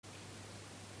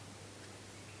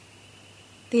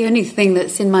The only thing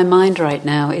that's in my mind right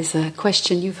now is a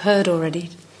question you've heard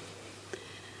already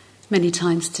many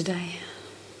times today.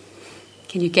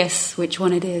 Can you guess which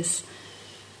one it is?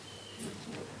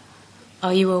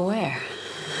 Are you aware?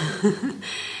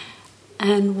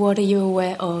 And what are you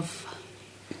aware of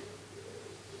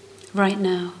right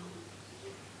now?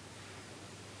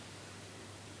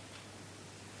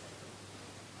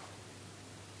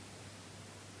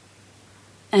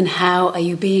 And how are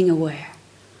you being aware?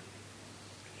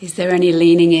 Is there any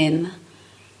leaning in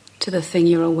to the thing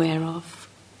you're aware of?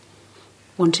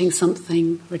 Wanting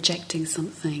something, rejecting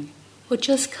something, or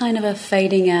just kind of a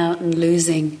fading out and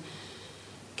losing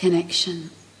connection?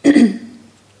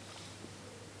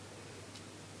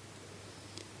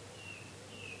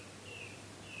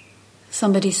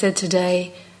 Somebody said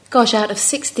today, gosh, out of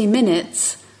 60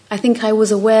 minutes, I think I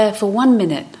was aware for 1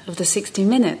 minute of the 60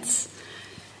 minutes.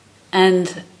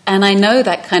 And I know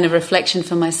that kind of reflection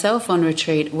for myself on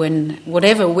retreat when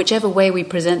whichever way we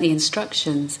present the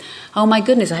instructions, oh my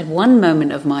goodness, I had 1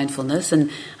 moment of mindfulness and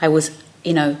I was,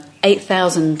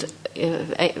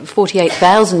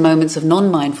 48,000 moments of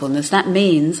non-mindfulness. That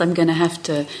means I'm going to have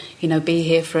to, be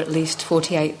here for at least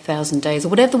 48,000 days, or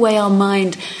whatever way our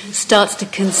mind starts to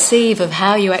conceive of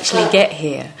how you actually get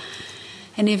here.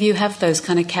 Any of you have those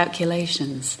kind of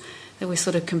calculations that we're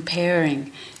sort of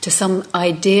comparing to some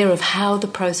idea of how the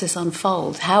process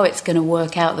unfolds, how it's going to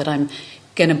work out that I'm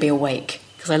going to be awake,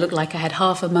 because I look like I had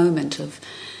half a moment of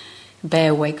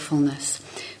bare wakefulness.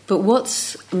 But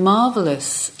what's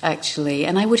marvellous, actually,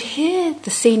 and I would hear the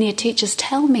senior teachers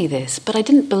tell me this, but I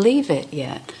didn't believe it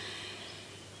yet,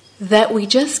 that we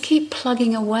just keep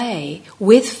plugging away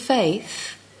with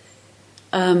faith,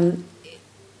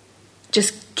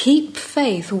 just keep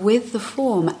faith with the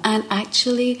form, and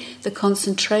actually the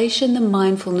concentration, the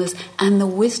mindfulness, and the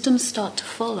wisdom start to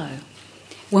follow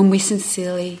when we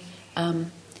sincerely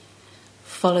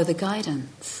follow the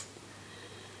guidance.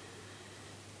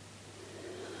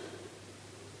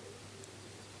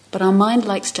 But our mind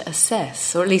likes to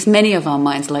assess, or at least many of our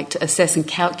minds like to assess and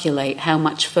calculate how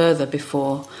much further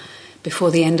before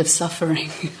the end of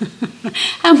suffering.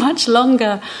 How much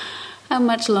longer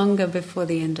before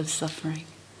the end of suffering?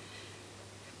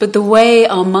 But the way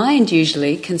our mind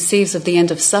usually conceives of the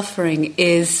end of suffering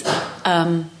is,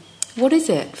 what is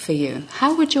it for you?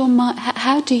 How would your mind?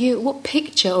 What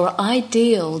picture or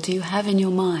ideal do you have in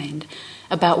your mind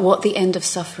about what the end of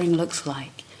suffering looks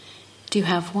like? Do you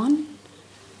have one?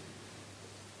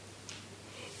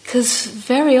 Because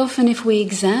very often, if we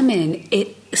examine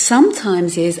it,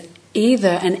 sometimes is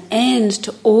either an end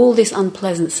to all this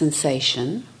unpleasant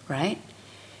sensation, right?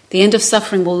 The end of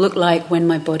suffering will look like when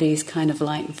my body is kind of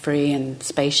light and free and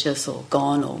spacious or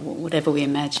gone or whatever we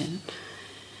imagine.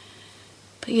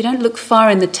 But you don't look far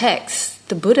in the text.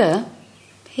 The Buddha,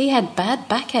 he had bad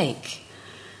backache,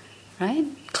 right?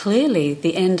 Clearly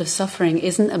the end of suffering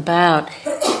isn't about,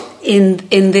 in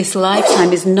this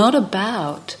lifetime, is not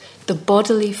about the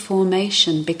bodily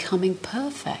formation becoming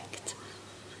perfect.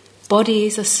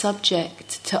 Bodies are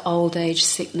subject to old age,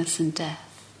 sickness and death.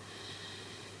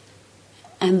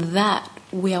 And that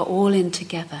we are all in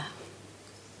together.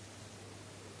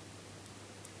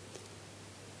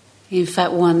 In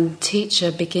fact, one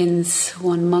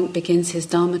monk begins his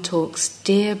Dharma talks,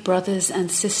 dear brothers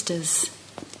and sisters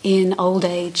in old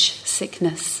age,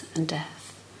 sickness and death.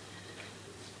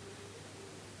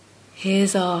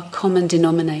 Here's our common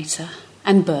denominator,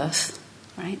 and birth,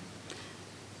 right?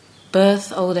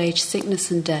 Birth, old age,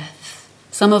 sickness and death.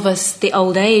 Some of us, the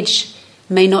old age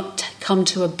may not come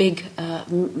to a big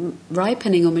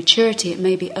ripening or maturity, it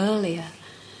may be earlier.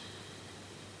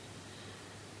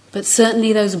 But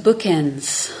certainly those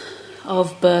bookends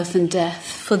of birth and death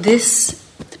for this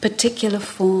particular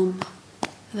form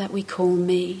that we call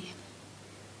me,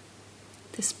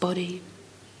 this body.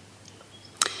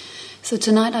 So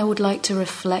tonight I would like to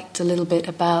reflect a little bit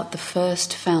about the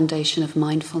first foundation of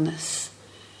mindfulness.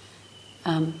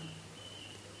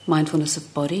 Mindfulness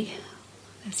of body.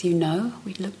 As you know,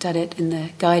 we looked at it in the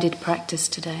guided practice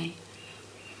today.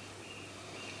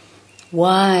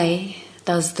 Why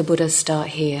does the Buddha start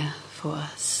here for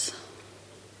us?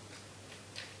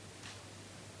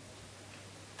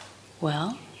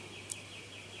 Well,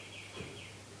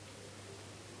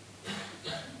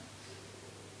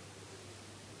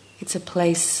 it's a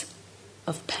place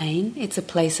of pain, it's a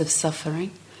place of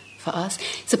suffering for us.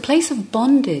 It's a place of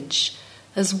bondage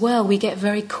as well. We get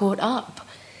very caught up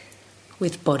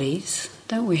with bodies,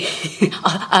 don't we?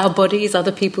 Our bodies,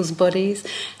 other people's bodies,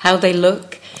 how they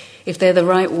look, if they're the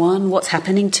right one, what's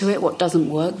happening to it, what doesn't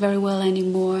work very well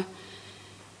anymore.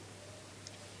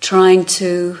 Trying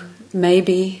to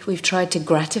maybe we've tried to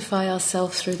gratify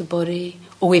ourselves through the body,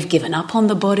 or we've given up on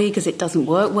the body because it doesn't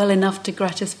work well enough to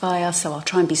gratify us, so I'll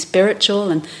try and be spiritual,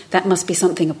 and that must be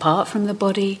something apart from the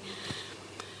body.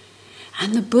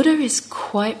 And the Buddha is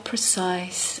quite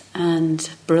precise and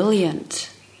brilliant,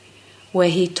 where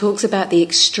he talks about the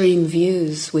extreme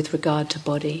views with regard to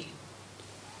body.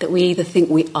 That we either think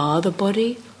we are the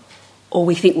body, or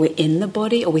we think we're in the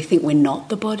body, or we think we're not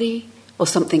the body, or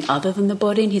something other than the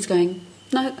body. And he's going,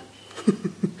 no.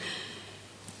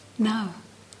 No.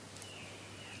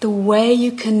 The way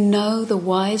you can know the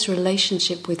wise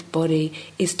relationship with body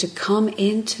is to come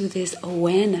into this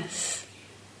awareness.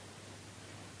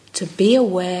 To be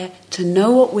aware, to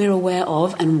know what we're aware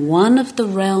of, and one of the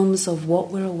realms of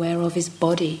what we're aware of is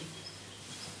body.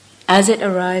 As it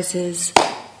arises,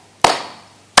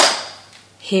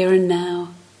 here and now,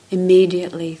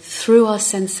 immediately, through our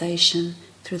sensation,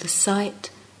 through the sight,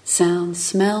 sound,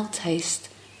 smell, taste,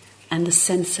 and the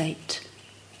sensate,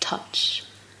 touch,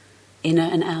 inner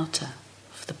and outer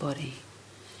of the body.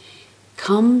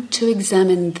 Come to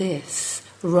examine this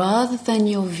rather than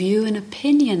your view and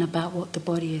opinion about what the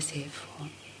body is here for.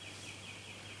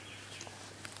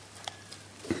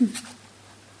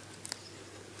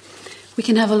 We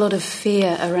can have a lot of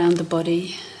fear around the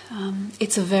body.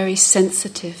 It's a very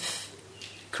sensitive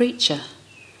creature.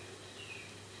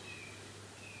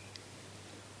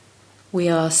 We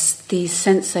are these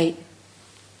sensate,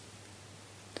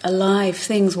 alive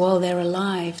things while they're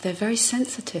alive. They're very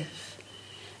sensitive.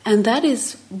 And that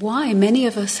is why many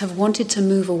of us have wanted to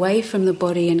move away from the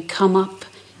body and come up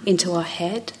into our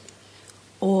head,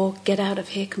 or get out of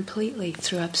here completely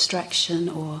through abstraction,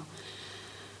 or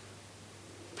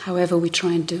however we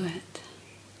try and do it.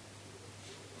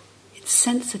 It's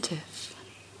sensitive.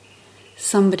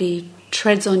 Somebody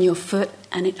treads on your foot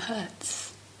and it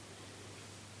hurts.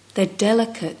 They're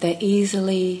delicate, they're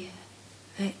easily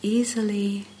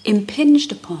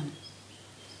impinged upon.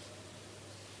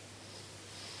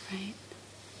 Right?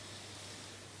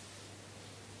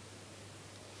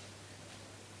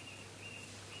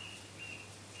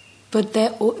 But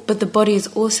the body is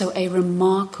also a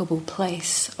remarkable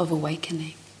place of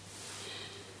awakening.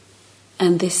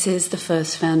 And this is the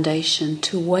first foundation,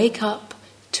 to wake up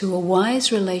to a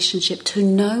wise relationship, to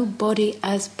know body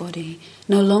as body,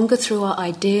 no longer through our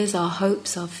ideas, our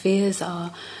hopes, our fears,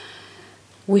 our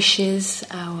wishes,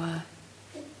 our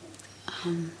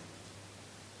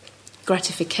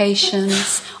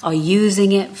gratifications, our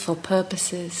using it for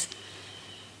purposes,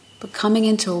 but coming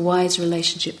into a wise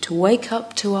relationship, to wake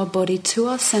up to our body, to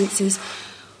our senses,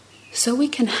 so we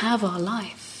can have our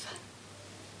life,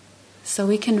 so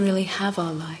we can really have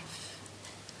our life.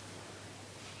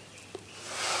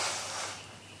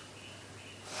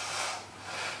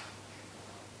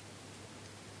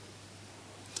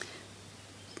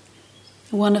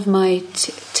 One of my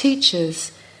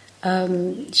teachers,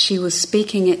 she was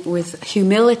speaking it with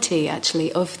humility,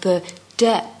 actually, of the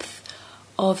depth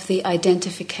of the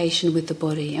identification with the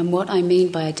body. And what I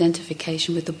mean by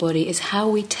identification with the body is how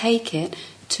we take it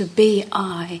to be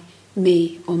I,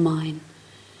 me, or mine.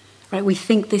 Right? We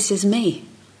think this is me.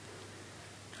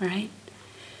 Right?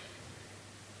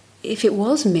 If it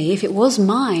was me, if it was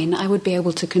mine, I would be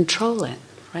able to control it.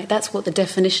 Right? That's what the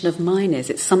definition of mine is.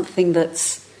 It's something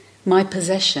that's my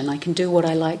possession. I can do what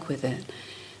I like with it.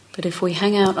 But if we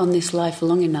hang out on this life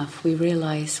long enough, we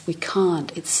realize we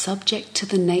can't. It's subject to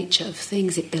the nature of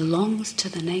things. It belongs to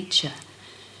the nature.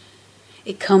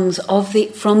 It comes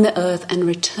from the earth and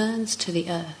returns to the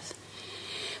earth.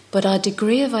 But our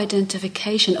degree of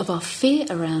identification, of our fear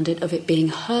around it, of it being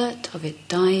hurt, of it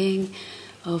dying,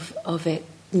 of it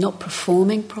not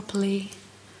performing properly,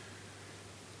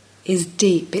 is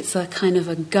deep. It's a kind of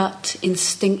a gut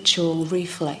instinctual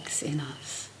reflex in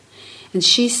us. And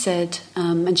she said,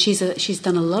 and she's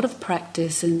done a lot of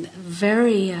practice, and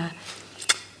very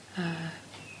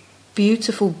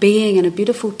beautiful being and a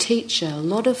beautiful teacher. A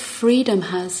lot of freedom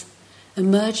has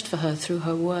emerged for her through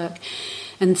her work.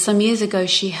 And some years ago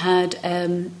she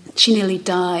nearly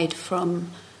died from,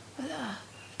 I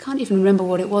can't even remember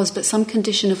what it was, but some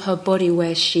condition of her body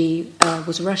where she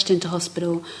was rushed into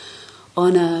hospital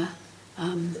on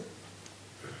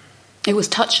it was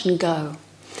touch and go.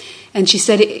 And she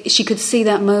said she could see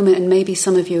that moment, and maybe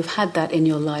some of you have had that in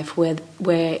your life, where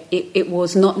it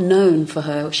was not known for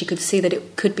her. She could see that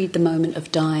it could be the moment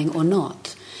of dying or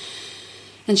not.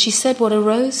 And she said what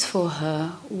arose for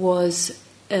her was,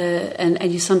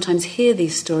 and you sometimes hear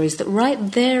these stories, that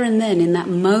right there and then, in that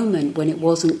moment when it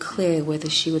wasn't clear whether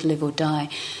she would live or die,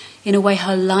 in a way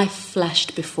her life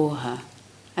flashed before her.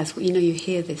 As you know, you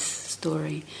hear this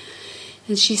story.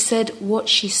 And she said what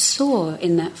she saw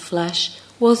in that flash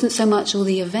wasn't so much all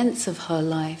the events of her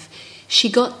life. She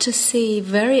got to see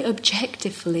very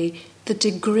objectively the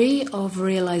degree of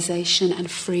realization and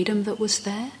freedom that was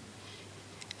there,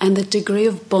 and the degree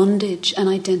of bondage and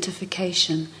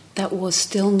identification that was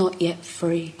still not yet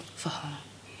free for her.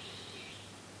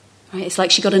 Right? It's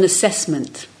like she got an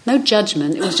assessment, no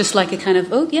judgment. It was just like a kind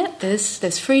of, oh yeah,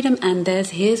 there's freedom, and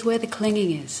here's where the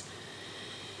clinging is.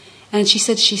 And she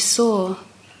said she saw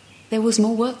there was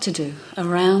more work to do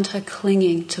around her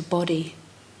clinging to body,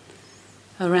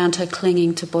 around her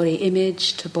clinging to body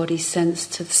image, to body sense,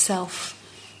 to the self,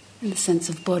 in the sense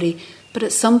of body. But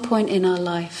at some point in our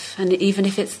life, and even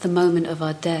if it's the moment of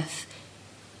our death,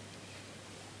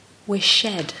 we're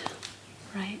shed,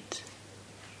 right?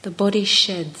 The body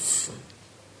sheds,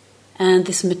 and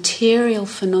this material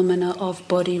phenomena of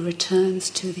body returns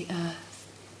to the earth.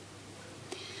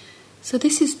 So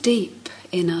this is deep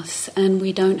in us, and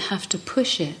we don't have to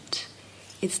push it.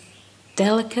 It's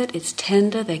delicate, it's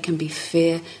tender, there can be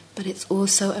fear, but it's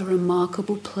also a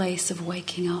remarkable place of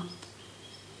waking up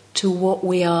to what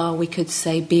we are, we could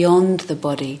say, beyond the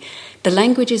body. The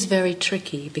language is very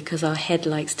tricky because our head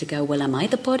likes to go, well, am I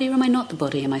the body or am I not the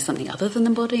body? Am I something other than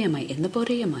the body? Am I in the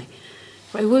body?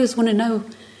 I always want to know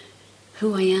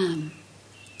who I am.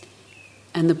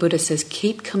 And the Buddha says,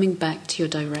 keep coming back to your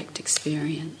direct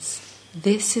experience.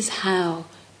 This is how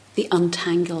the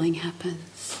untangling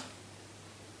happens.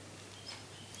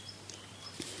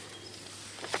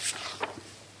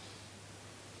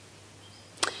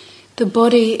 The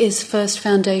body is first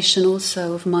foundation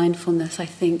also of mindfulness, I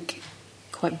think,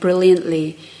 quite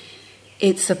brilliantly.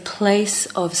 It's a place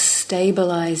of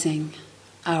stabilizing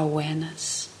our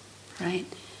awareness, right?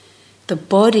 The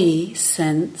body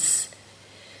sense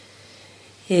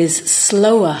is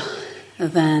slower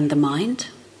than the mind.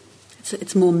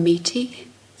 It's more meaty,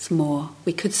 it's more,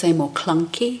 we could say more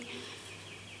clunky.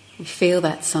 We feel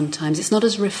that sometimes. It's not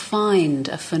as refined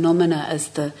a phenomena as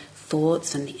the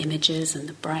thoughts and the images and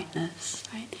the brightness,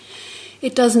 right?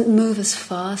 It doesn't move as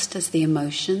fast as the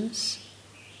emotions.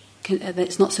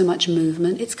 It's not so much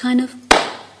movement. It's kind of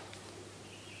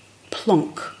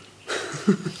plonk.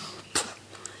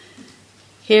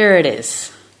 Here it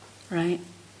is, right?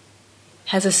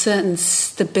 Has a certain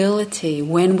stability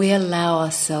when we allow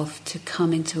ourselves to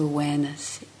come into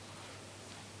awareness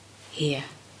here.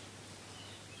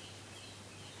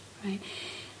 Right?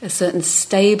 A certain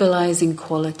stabilizing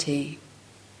quality.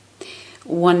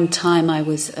 One time I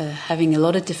was having a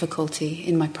lot of difficulty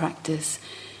in my practice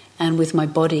and with my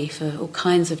body for all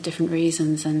kinds of different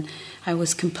reasons, and I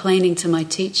was complaining to my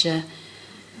teacher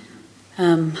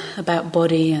about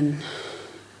body, and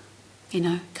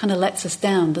kind of lets us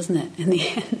down, doesn't it, in the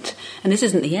end? And this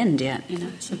isn't the end yet,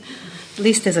 so at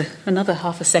least there's another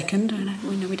half a second,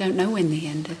 we don't know when the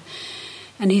end is.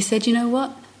 And he said, you know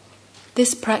what?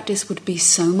 This practice would be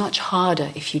so much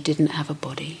harder if you didn't have a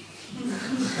body.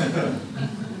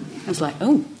 I was like,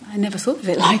 oh, I never thought of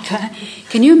it like that.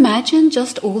 Can you imagine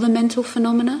just all the mental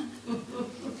phenomena?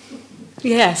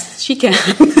 Yes, she can.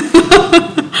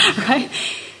 Right?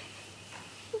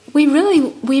 We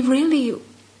really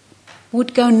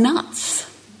would go nuts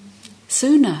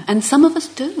sooner, and some of us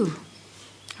do,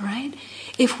 right?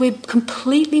 If we're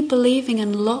completely believing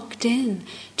and locked in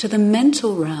to the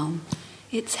mental realm,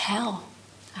 it's hell,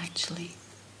 actually.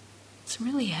 It's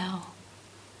really hell.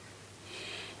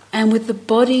 And with the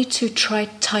body to try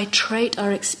titrate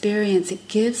our experience, it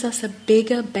gives us a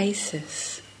bigger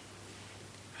basis,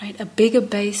 right? A bigger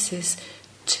basis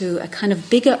to a kind of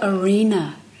bigger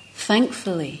arena,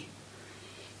 thankfully,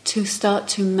 to start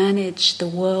to manage the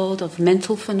world of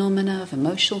mental phenomena, of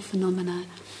emotional phenomena,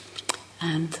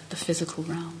 and the physical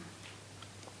realm.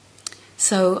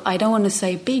 So I don't want to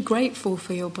say be grateful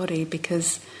for your body,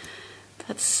 because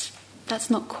that's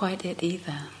not quite it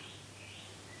either.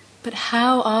 But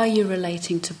how are you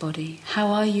relating to body? How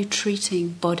are you treating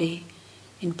body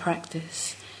in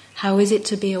practice? How is it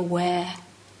to be aware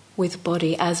with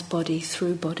body, as body,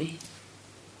 through body?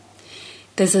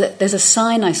 There's a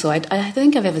sign I saw. I don't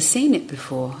think I've ever seen it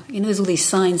before. There's all these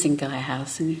signs in Gaia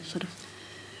House, and you sort of...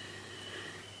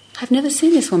 I've never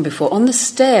seen this one before. On the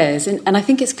stairs, and I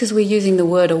think it's because we're using the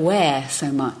word aware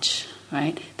so much,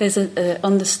 right? There's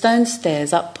on the stone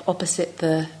stairs up opposite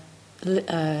the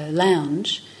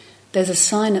lounge, there's a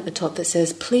sign at the top that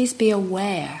says, please be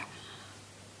aware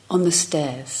on the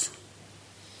stairs.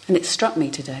 And it struck me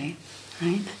today,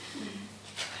 right?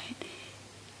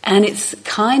 And it's a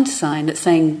kind sign that's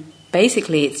saying,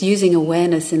 basically it's using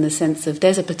awareness in the sense of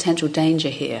there's a potential danger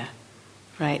here.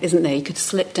 Right, isn't there? You could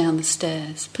slip down the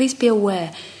stairs. Please be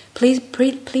aware. Please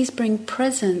bring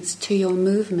presence to your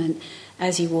movement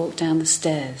as you walk down the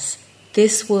stairs.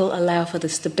 This will allow for the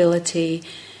stability,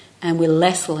 and we're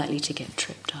less likely to get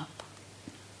tripped up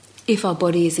if our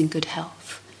body is in good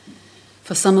health.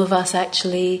 For some of us,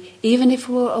 actually, even if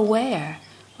we're aware,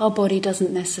 our body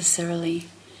doesn't necessarily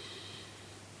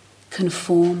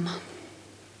conform.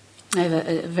 I have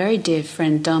a very dear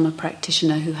friend, Dharma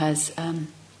practitioner, who has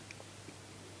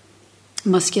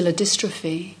muscular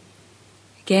dystrophy.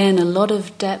 Again, a lot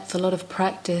of depth, a lot of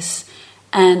practice,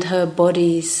 and her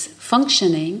body's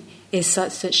functioning is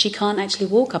such that she can't actually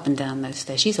walk up and down those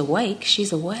stairs. She's awake,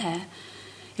 she's aware.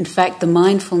 In fact, the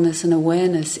mindfulness and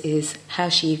awareness is how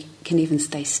she can even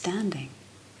stay standing,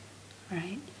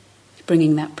 right?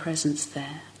 Bringing that presence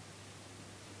there.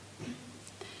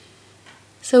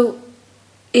 So,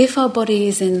 if our body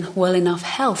is in well enough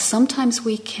health, sometimes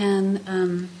we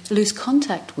can lose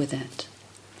contact with it.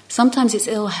 Sometimes it's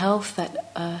ill health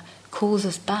that calls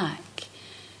us back.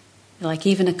 Like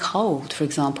even a cold, for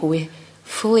example, we're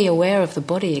fully aware of the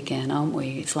body again, aren't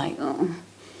we? It's like, oh,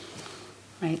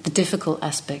 right, the difficult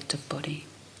aspect of body.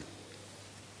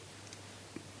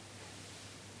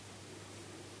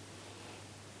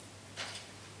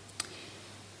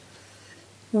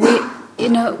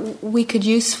 We could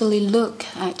usefully look,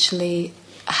 actually,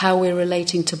 how we're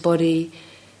relating to body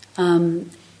in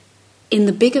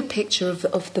the bigger picture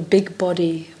of the big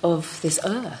body of this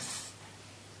earth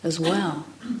as well,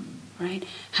 right?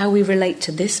 How we relate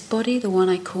to this body, the one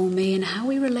I call me, and how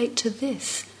we relate to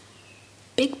this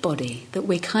big body that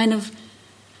we're kind of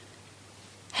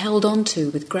held onto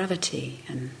with gravity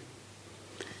and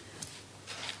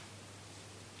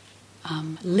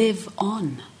live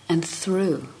on and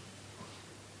through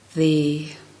the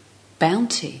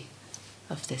bounty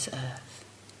of this earth.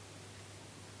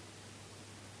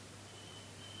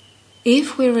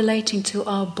 If we're relating to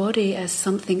our body as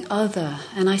something other,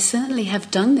 and I certainly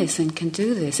have done this and can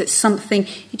do this, it's something,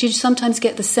 you sometimes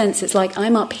get the sense it's like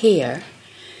I'm up here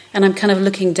and I'm kind of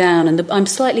looking down and I'm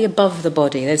slightly above the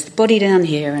body. There's the body down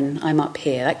here and I'm up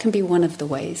here. That can be one of the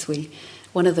ways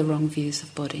one of the wrong views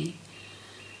of body.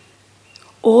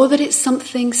 Or that it's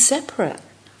something separate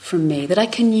from me, that I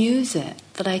can use it,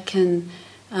 that I can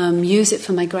use it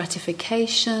for my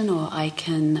gratification, or I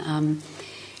can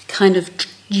kind of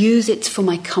use it for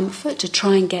my comfort, to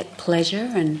try and get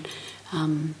pleasure and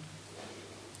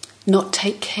not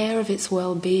take care of its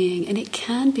well-being. And it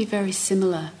can be very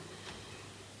similar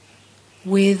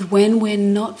with when we're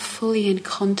not fully in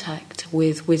contact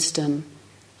with wisdom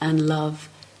and love,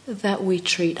 that we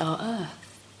treat our earth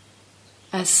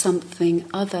as something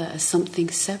other, as something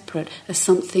separate, as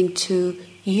something to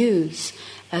use,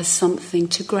 as something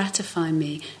to gratify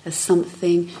me, as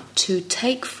something to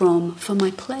take from for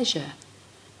my pleasure,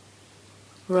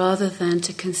 rather than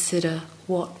to consider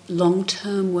what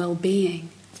long-term well-being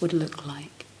would look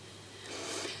like.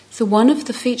 So one of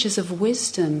the features of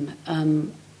wisdom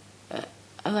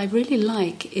I really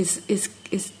like is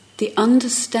the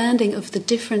understanding of the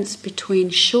difference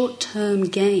between short-term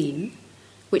gain,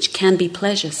 which can be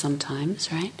pleasure sometimes,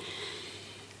 right?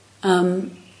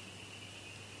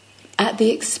 At the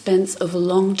expense of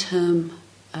long-term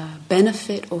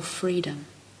benefit or freedom.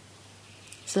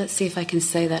 So let's see if I can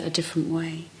say that a different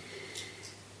way.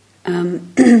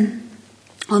 On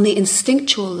the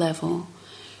instinctual level,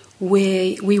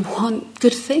 we want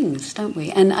good things, don't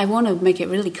we? And I want to make it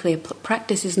really clear,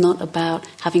 practice is not about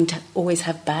having to always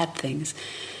have bad things.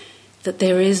 That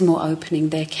there is more opening,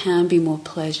 there can be more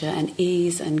pleasure and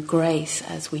ease and grace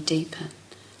as we deepen.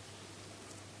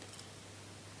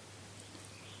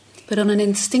 But on an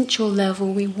instinctual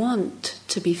level, we want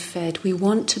to be fed, we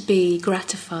want to be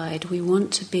gratified, we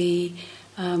want to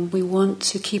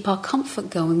keep our comfort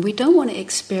going. We don't want to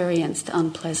experience the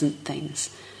unpleasant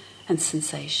things and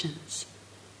sensations.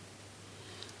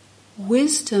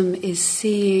 Wisdom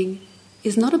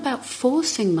is not about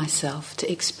forcing myself to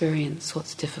experience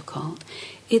what's difficult.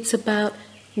 It's about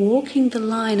walking the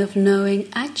line of knowing,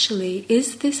 actually,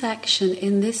 is this action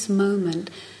in this moment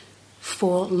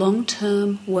for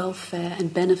long-term welfare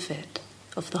and benefit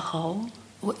of the whole,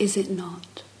 or is it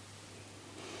not?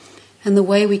 And the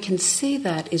way we can see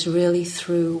that is really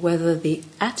through whether the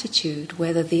attitude,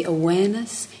 whether the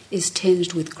awareness is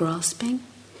tinged with grasping,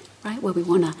 right, where we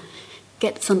want to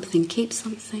get something, keep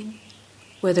something,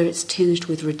 whether it's tinged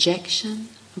with rejection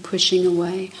and pushing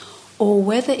away, or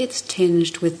whether it's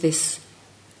tinged with this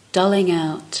dulling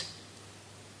out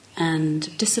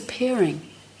and disappearing,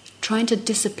 trying to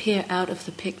disappear out of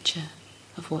the picture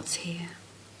of what's here.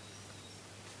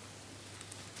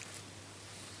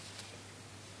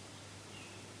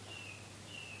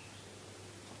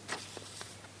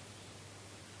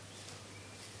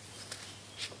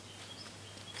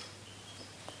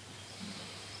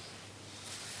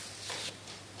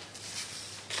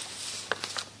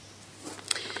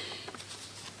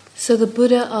 So the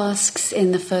Buddha asks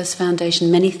in the first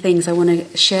foundation many things. I want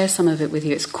to share some of it with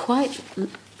you. It's quite,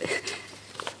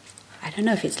 I don't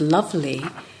know if it's lovely,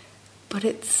 but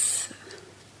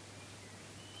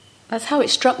that's how it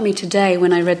struck me today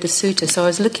when I read the sutta. So I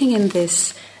was looking in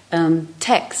this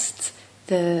text,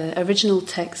 the original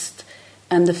text,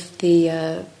 and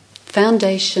the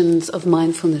foundations of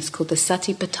mindfulness called the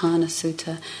Satipatthana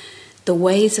Sutta, the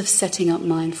ways of setting up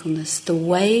mindfulness, the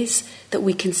ways that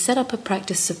we can set up a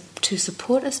practice to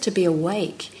support us to be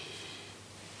awake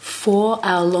for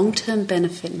our long-term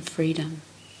benefit and freedom.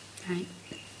 Right?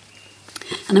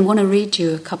 And I want to read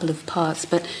you a couple of parts,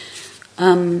 but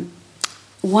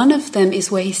one of them is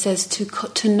where he says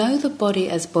to know the body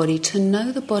as body, to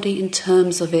know the body in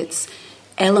terms of its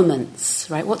elements,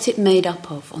 right? What's it made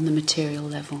up of on the material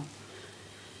level?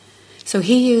 So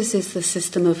he uses the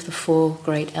system of the four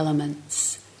great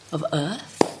elements of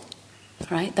earth,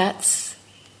 right? That's,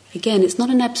 again, it's not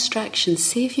an abstraction.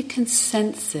 See if you can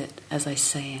sense it as I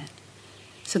say it.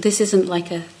 So this isn't like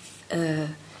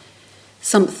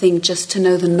something just to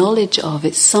know the knowledge of.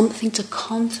 It's something to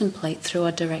contemplate through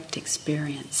our direct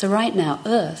experience. So right now,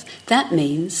 earth, that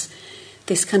means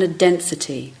this kind of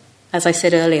density. As I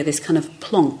said earlier, this kind of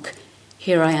plonk.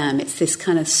 Here I am. It's this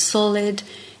kind of solid.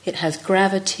 It has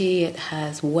gravity, it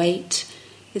has weight.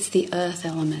 It's the earth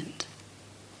element.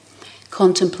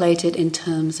 Contemplate it in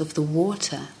terms of the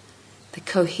water, the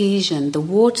cohesion, the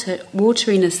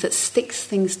wateriness that sticks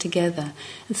things together.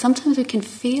 And sometimes we can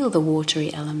feel the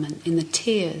watery element in the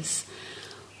tears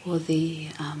or the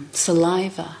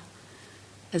saliva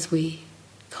as we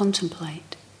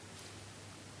contemplate.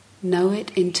 Know it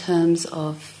in terms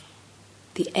of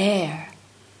the air,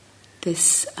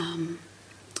 this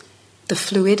the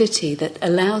fluidity that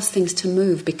allows things to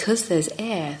move. Because there's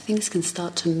air, things can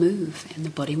start to move in the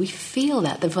body. We feel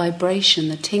that, the vibration,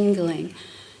 the tingling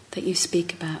that you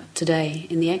speak about today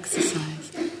in the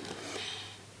exercise.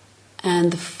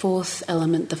 And the fourth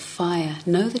element, the fire.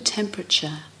 Know the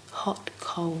temperature, hot,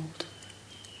 cold.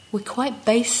 We're quite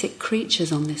basic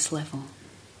creatures on this level.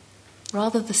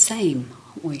 Rather the same,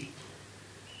 aren't we?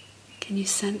 Can you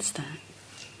sense that?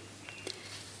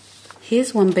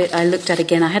 Here's one bit I looked at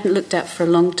again, I hadn't looked at for a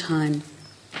long time.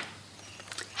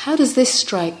 How does this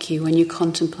strike you when you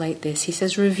contemplate this? He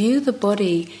says, review the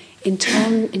body in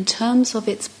terms of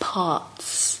its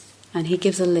parts. And he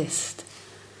gives a list.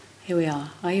 Here we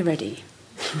are. Are you ready?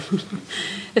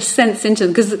 A sense into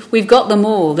them, because we've got them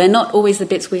all. They're not always the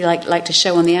bits we like to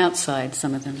show on the outside,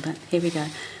 some of them, but here we go.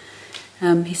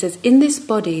 He says, in this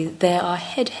body there are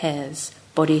head hairs,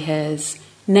 body hairs,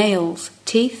 nails,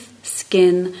 teeth,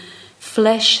 skin,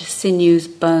 flesh, sinews,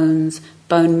 bones,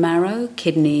 bone marrow,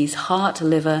 kidneys, heart,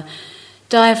 liver,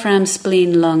 diaphragm,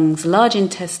 spleen, lungs, large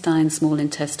intestine, small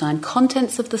intestine,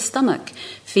 contents of the stomach,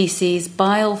 feces,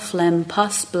 bile, phlegm,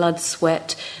 pus, blood,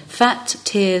 sweat, fat,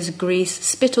 tears, grease,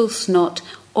 spittle, snot,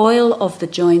 oil of the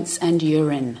joints, and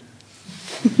urine.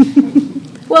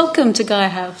 Welcome to Gaia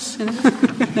House.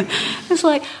 It's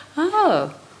like,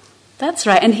 oh, that's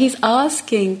right. And he's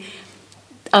asking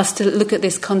us to look at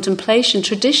this contemplation.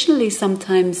 Traditionally,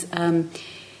 sometimes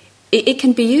it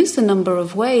can be used a number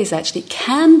of ways, actually. It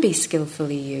can be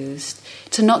skillfully used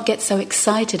to not get so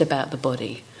excited about the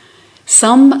body.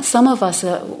 Some of us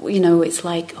are, it's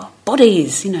like, oh,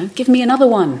 bodies, give me another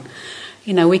one.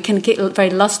 We can get very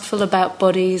lustful about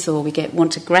bodies, or we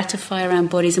want to gratify around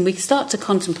bodies, and we start to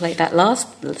contemplate that last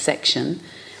section,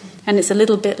 and it's a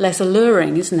little bit less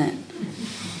alluring, isn't it?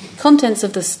 Contents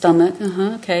of the stomach,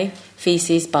 okay.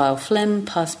 Feces, bile, phlegm,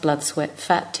 pus, blood, sweat,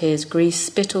 fat, tears, grease,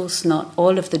 spittle, snot,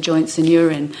 all of the joints and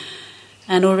urine.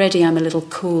 And already I'm a little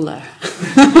cooler.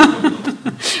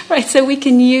 Right, so we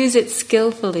can use it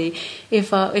skillfully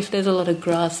if there's a lot of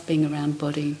grasping around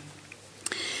body.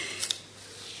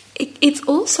 It's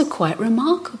also quite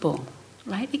remarkable,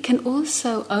 right? It can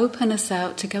also open us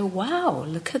out to go, wow,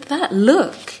 look at that.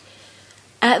 Look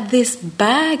at this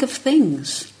bag of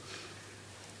things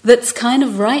that's kind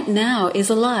of right now is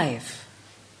alive.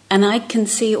 And I can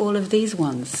see all of these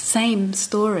ones. Same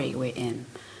story we're in.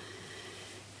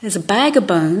 There's a bag of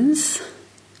bones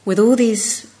with all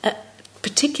these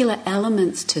particular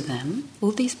elements to them, all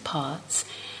these parts,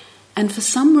 and for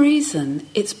some reason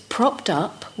it's propped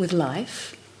up with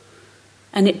life,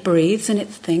 and it breathes and it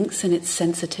thinks and it's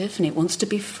sensitive and it wants to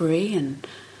be free, and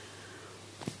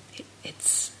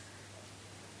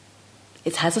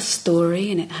it has a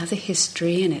story and it has a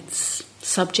history, and it's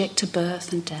subject to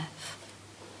birth and death.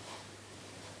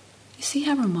 You see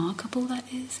how remarkable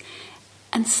that is?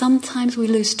 And sometimes we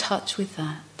lose touch with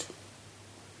that.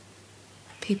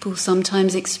 People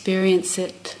sometimes experience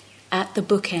it at the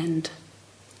bookend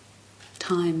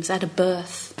times, at a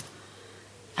birth,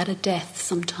 at a death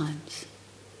sometimes.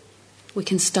 We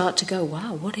can start to go,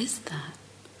 wow, what is that?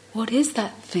 What is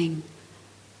that thing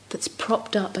that's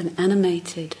propped up and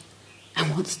animated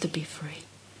and wants to be free?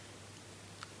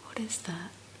 What is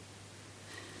that?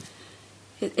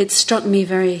 It struck me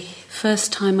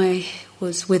first time I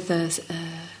was with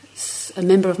a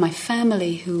member of my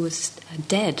family who was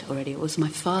dead already. It was my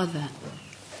father.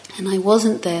 And I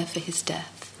wasn't there for his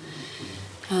death.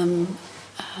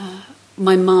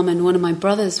 My mum and one of my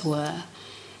brothers were.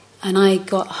 And I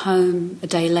got home a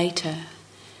day later.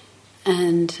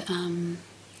 And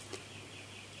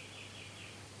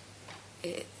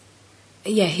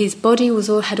his body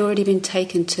had already been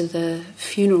taken to the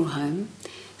funeral home.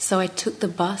 So I took the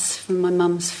bus from my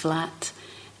mum's flat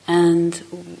and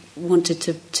wanted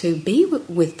to be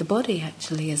with the body,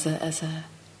 actually,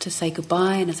 to say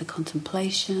goodbye and as a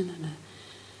contemplation.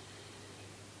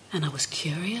 And I was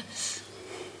curious.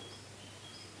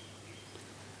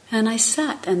 And I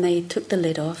sat, and they took the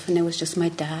lid off, and there was just my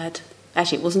dad.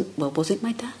 Actually, it wasn't. Well, was it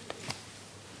my dad?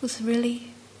 It was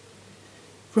really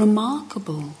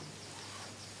remarkable.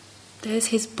 There's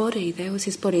his body. There was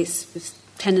his body. It's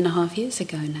 10.5 years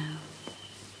ago now.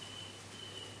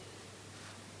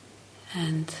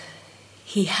 And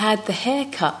he had the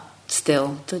haircut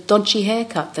still, the dodgy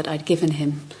haircut that I'd given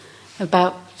him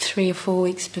about 3 or 4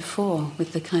 weeks before,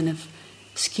 with the kind of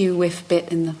skew whiff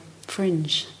bit in the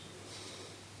fringe.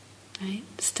 Right?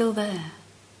 Still there.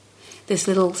 This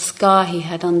little scar he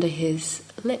had under his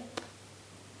lip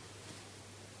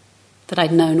that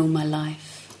I'd known all my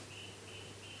life.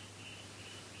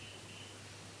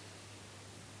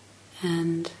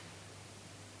 And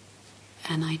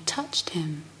I touched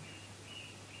him.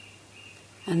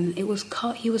 And it was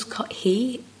it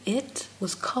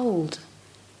was cold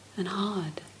and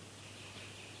hard.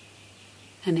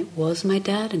 And it was my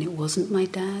dad and it wasn't my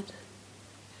dad.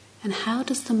 And how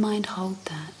does the mind hold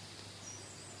that?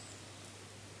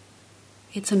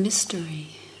 It's a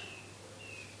mystery.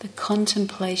 The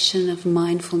contemplation of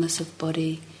mindfulness of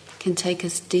body can take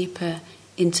us deeper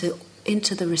into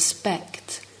the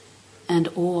respect and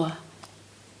awe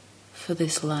for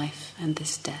this life and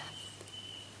this death.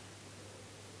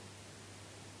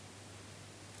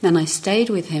 And I stayed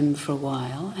with him for a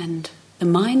while, and the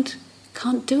mind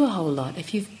can't do a whole lot.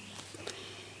 If you've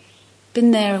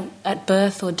been there at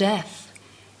birth or death,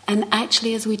 and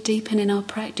actually as we deepen in our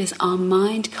practice, our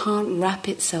mind can't wrap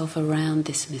itself around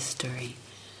this mystery.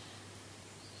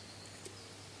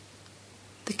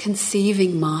 The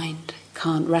conceiving mind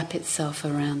can't wrap itself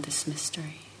around this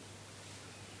mystery.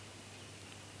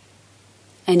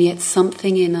 And yet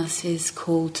something in us is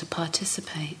called to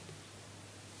participate.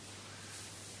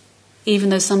 Even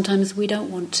though sometimes we don't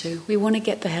want to. We want to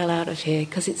get the hell out of here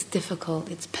because it's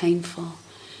difficult, it's painful.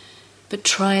 But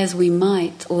try as we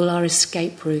might, all our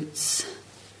escape routes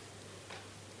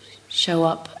show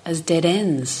up as dead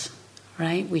ends,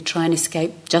 right? We try and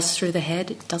escape just through the head.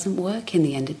 It doesn't work in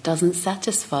the end. It doesn't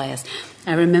satisfy us.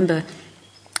 I remember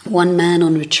one man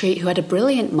on retreat who had a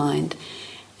brilliant mind,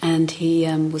 and he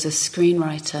was a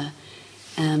screenwriter,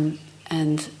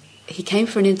 and he came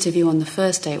for an interview on the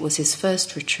first day. It was his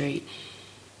first retreat.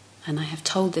 And I have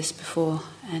told this before.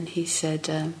 And he said,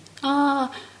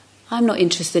 I'm not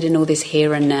interested in all this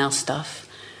here and now stuff.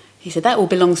 He said, that all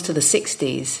belongs to the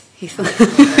 60s. He thought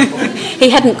he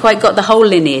hadn't quite got the whole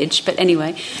lineage, but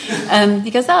anyway. He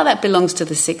goes, that belongs to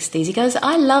the 60s. He goes,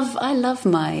 I love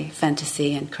my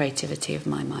fantasy and creativity of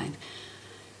my mind.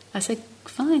 I said,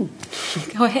 fine,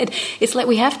 go ahead. It's like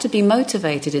we have to be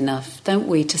motivated enough, don't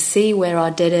we, to see where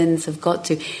our dead ends have got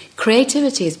to.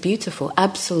 Creativity is beautiful,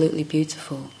 absolutely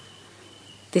beautiful.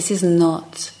 This is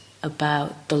not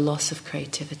about the loss of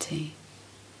creativity,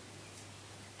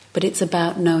 but it's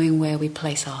about knowing where we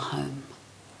place our home,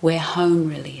 where home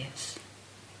really is.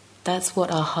 That's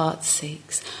what our heart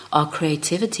seeks. Our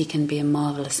creativity can be a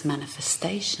marvelous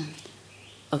manifestation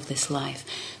of this life.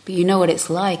 But you know what it's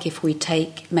like if we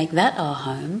make that our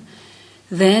home,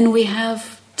 then we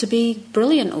have to be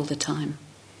brilliant all the time.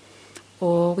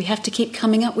 Or we have to keep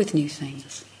coming up with new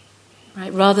things,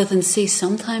 right? Rather than see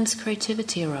sometimes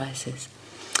creativity arises.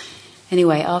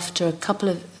 Anyway, after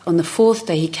on the 4th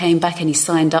day he came back and he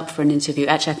signed up for an interview.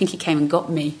 Actually, I think he came and got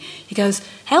me. He goes,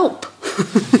 help!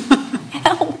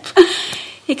 Help!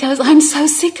 He goes, I'm so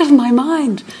sick of my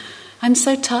mind. I'm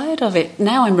so tired of it.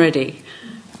 Now I'm ready.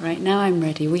 Right, now I'm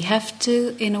ready. We have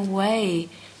to, in a way,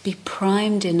 be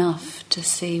primed enough to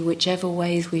see whichever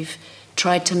ways we've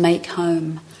tried to make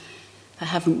home that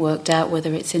haven't worked out,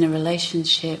 whether it's in a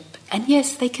relationship. And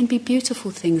yes, they can be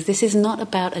beautiful things. This is not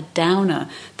about a downer.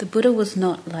 The Buddha was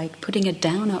not like putting a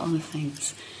downer on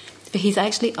things. But he's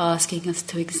actually asking us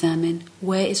to examine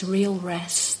where is real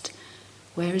rest,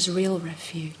 where is real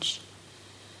refuge,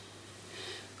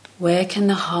 where can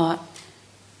the heart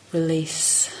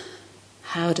release,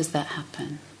 how does that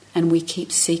happen? And we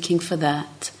keep seeking for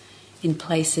that in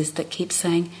places that keep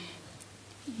saying,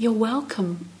 you're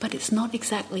welcome, but it's not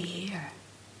exactly here.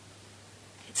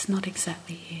 It's not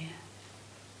exactly here.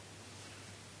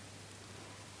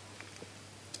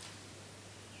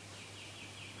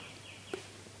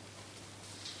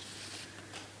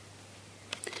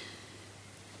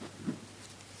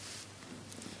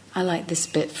 I like this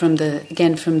bit from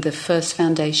the first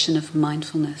foundation of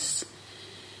mindfulness.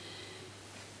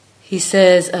 He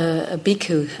says a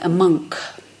bhikkhu, a monk,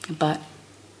 but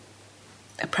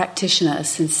a practitioner, a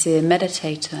sincere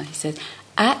meditator, he says,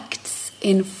 acts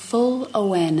in full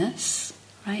awareness,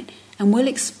 right? And we'll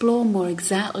explore more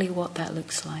exactly what that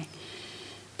looks like.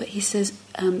 But he says,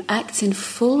 acts in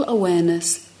full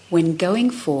awareness when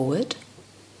going forward,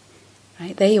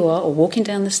 right? There you are, or walking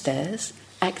down the stairs,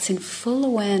 acts in full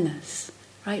awareness,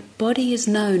 right? Body is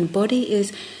known, body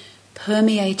is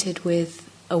permeated with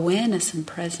awareness and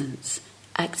presence,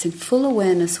 acts in full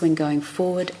awareness when going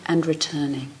forward and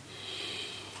returning.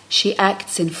 She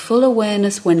acts in full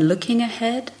awareness when looking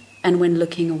ahead and when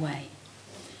looking away.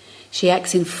 She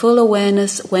acts in full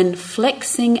awareness when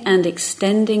flexing and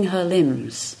extending her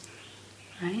limbs,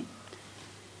 right?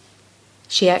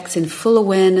 She acts in full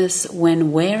awareness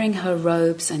when wearing her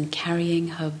robes and carrying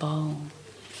her bowl.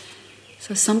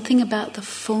 So something about the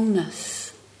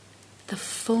fullness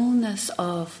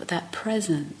of that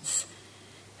presence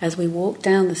as we walk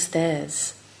down the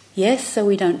stairs. Yes, so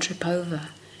we don't trip over,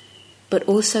 but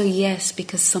also yes,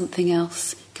 because something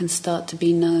else can start to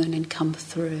be known and come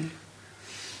through.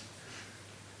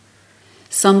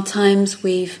 Sometimes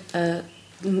we've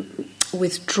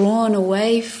withdrawn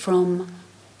away from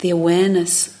the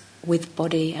awareness with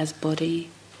body as body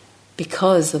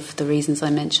because of the reasons I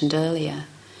mentioned earlier.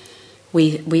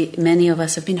 We many of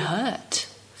us have been hurt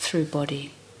through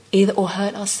body, or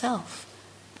hurt ourselves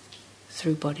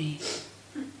through body,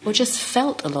 or just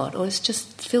felt a lot, or it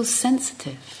just feels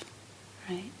sensitive,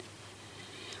 right?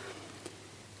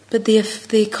 But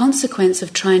the consequence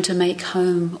of trying to make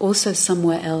home also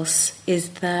somewhere else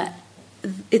is that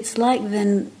it's like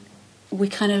then we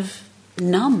kind of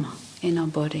numb in our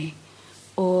body,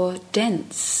 or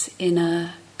dense in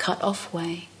a cut-off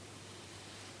way,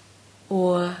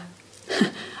 or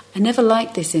I never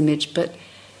liked this image, but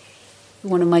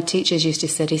one of my teachers used to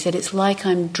say, he said, it's like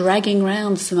I'm dragging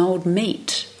around some old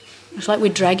meat. It's like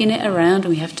we're dragging it around and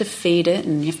we have to feed it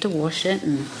and you have to wash it,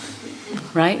 and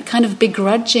right? Kind of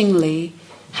begrudgingly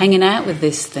hanging out with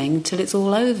this thing till it's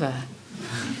all over.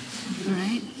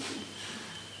 Right?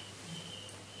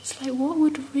 It's like, what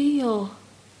would real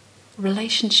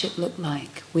relationship look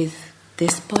like with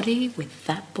this body, with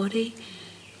that body,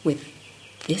 with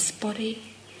this body?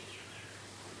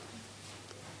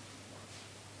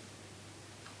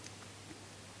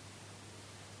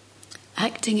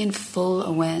 Acting in full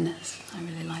awareness. I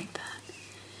really like that.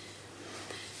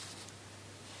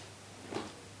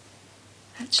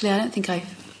 Actually, I don't think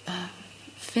I've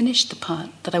finished the part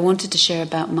that I wanted to share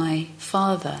about my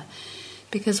father,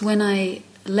 because when I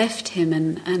left him,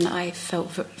 and I felt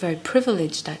very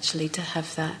privileged actually to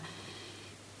have that,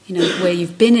 where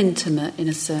you've been intimate in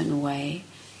a certain way,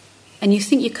 and you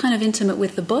think you're kind of intimate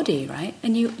with the body, right?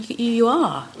 And you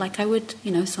are. Like I would,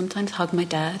 sometimes hug my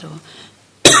dad or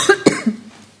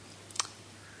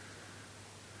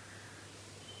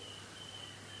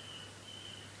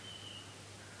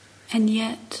and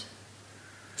yet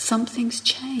something's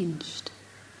changed,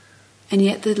 and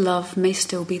yet the love may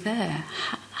still be there.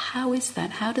 How is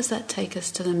that? How does that take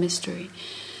us to the mystery?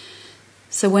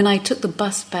 So when I took the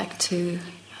bus back to,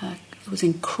 it was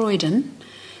in Croydon,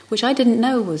 which I didn't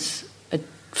know was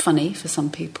funny for some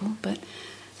people, but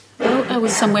I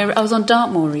was on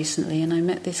Dartmoor recently, and I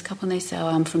met this couple, and they said,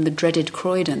 I'm from the dreaded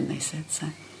Croydon, they said. So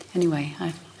anyway,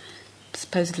 I'm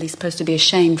supposedly supposed to be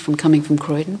ashamed from coming from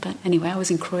Croydon, but anyway, I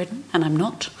was in Croydon, and I'm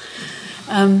not.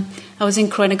 I was in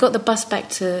Croydon. I got the bus back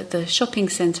to the shopping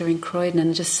centre in Croydon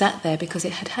and just sat there because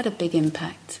it had had a big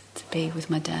impact to be with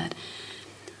my dad.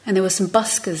 And there were some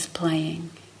buskers playing,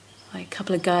 like a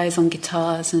couple of guys on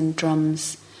guitars and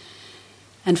drums,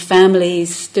 and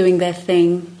families doing their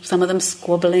thing, some of them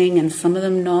squabbling and some of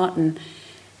them not. And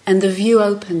the view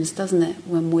opens, doesn't it,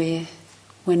 when we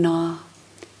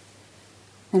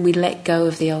let go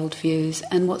of the old views.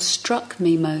 And what struck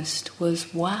me most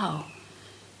was, wow,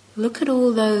 look at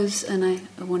all those, and I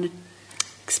want to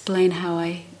explain how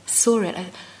I saw it.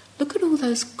 Look at all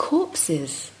those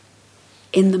corpses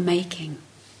in the making,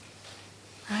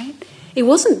 right? It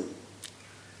wasn't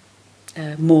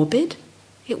morbid.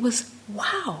 It was,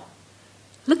 wow,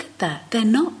 look at that. They're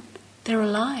not. They're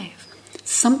alive.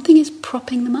 Something is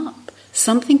propping them up.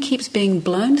 Something keeps being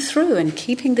blown through and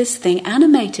keeping this thing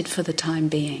animated for the time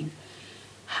being.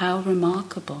 How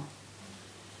remarkable.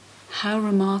 How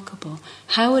remarkable.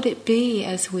 How would it be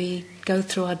as we go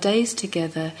through our days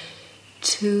together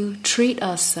to treat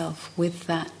ourselves with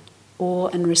that awe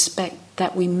and respect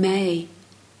that we may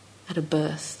at a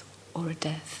birth or a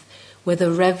death, where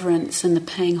the reverence and the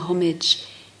paying homage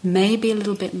may be a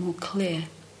little bit more clear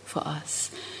for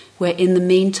us, where in the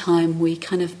meantime we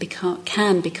kind of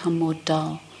can become more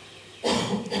dull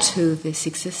to this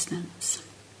existence.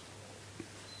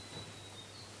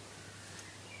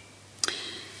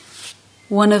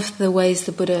 One of the ways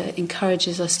the Buddha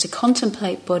encourages us to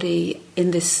contemplate body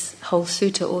in this whole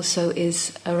sutta also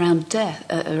is around death,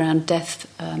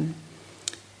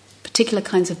 particular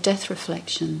kinds of death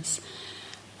reflections.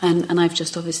 And I've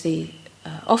just obviously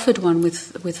offered one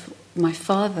with my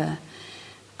father.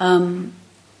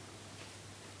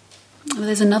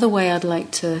 There's another way I'd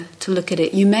like to look at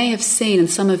it. You may have seen, and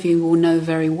some of you will know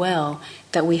very well,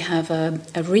 that we have a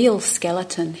real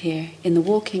skeleton here in the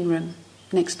walking room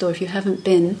next door. If you haven't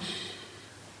been,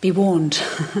 be warned,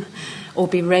 or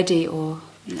be ready, or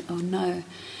know.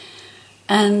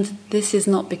 And this is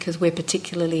not because we're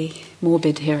particularly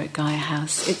morbid here at Gaia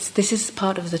House. This is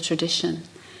part of the tradition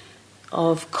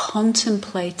of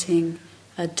contemplating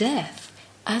a death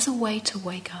as a way to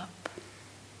wake up.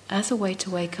 As a way to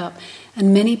wake up.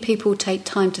 And many people take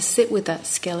time to sit with that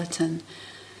skeleton.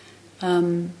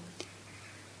 And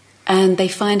they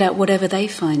find out whatever they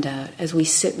find out as we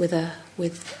sit with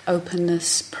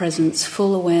openness, presence,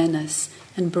 full awareness,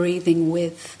 and breathing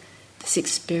with this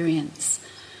experience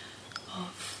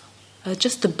of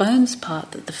just the bones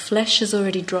part, that the flesh has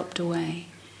already dropped away.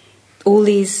 All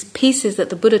these pieces that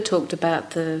the Buddha talked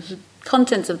about, the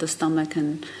contents of the stomach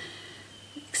and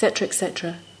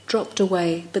etc., dropped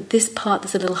away, but this part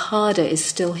that's a little harder is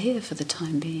still here for the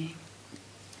time being.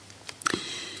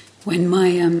 When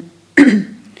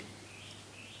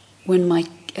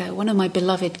one of my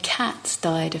beloved cats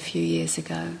died a few years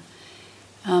ago,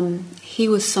 he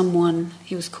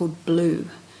was called Blue,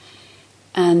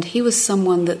 and he was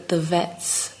someone that the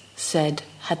vets said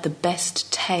had the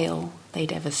best tail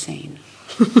they'd ever seen.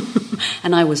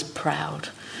 And I was proud,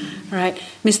 right?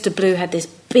 Mr. Blue had this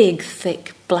big,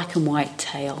 thick, black and white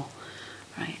tail,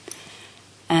 right?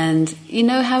 And you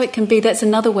know how it can be, that's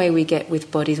another way we get with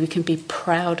bodies, we can be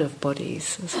proud of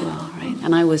bodies as well, right?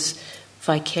 And I was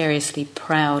vicariously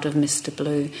proud of Mr.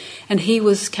 Blue. And he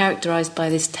was characterized by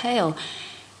this tail.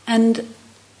 And,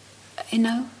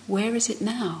 where is it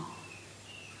now?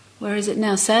 Where is it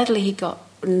now? Sadly, he got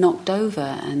knocked over,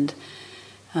 and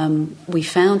we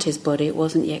found his body. It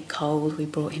wasn't yet cold. We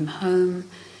brought him home,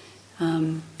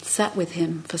 sat with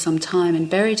him for some time, and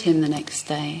buried him the next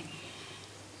day.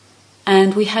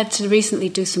 And we had to recently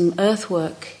do some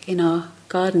earthwork in our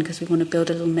garden because we want to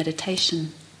build a little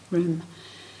meditation room.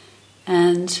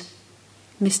 And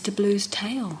Mr. Blue's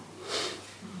tail,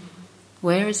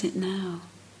 where is it now?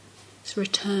 It's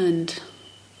returned.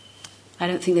 I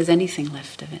don't think there's anything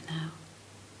left of it now.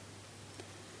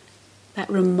 That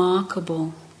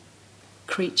remarkable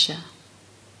creature,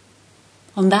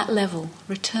 on that level,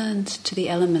 returned to the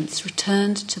elements,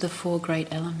 returned to the four great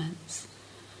elements.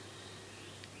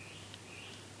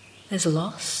 There's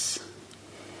loss,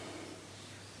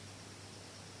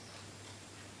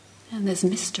 and there's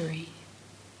mystery.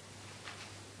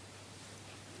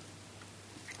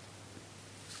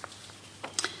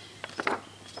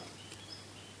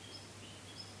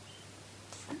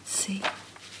 Let's see.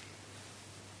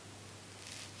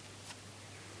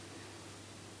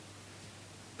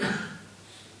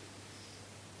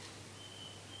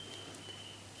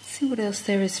 See what else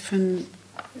there is from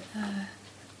the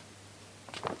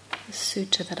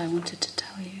sutta that I wanted to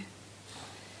tell you.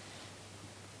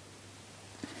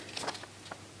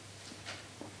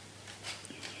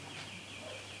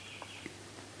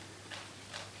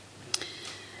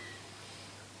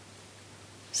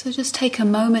 So just take a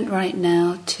moment right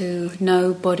now to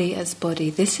know body as body.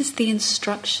 This is the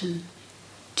instruction,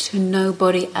 to know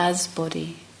body as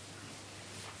body.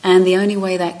 And the only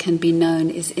way that can be known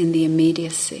is in the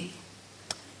immediacy.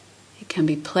 It can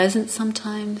be pleasant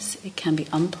sometimes, it can be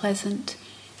unpleasant,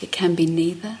 it can be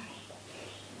neither.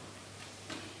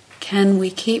 Can we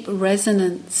keep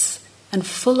resonance and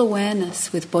full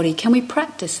awareness with body? Can we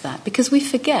practice that? Because we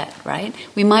forget, right?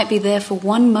 We might be there for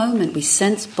one moment, we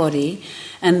sense body,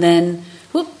 and then,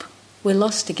 whoop, we're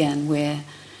lost again. We're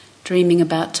dreaming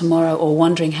about tomorrow, or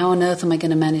wondering how on earth am I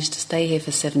going to manage to stay here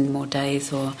for 7 more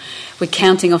days, or we're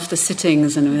counting off the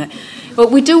sittings, but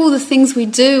we do all the things we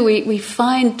do. We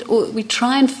try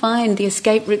and find the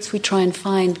escape routes. We try and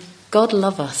find God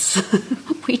love us.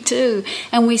 We do,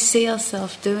 and we see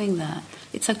ourselves doing that.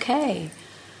 It's okay.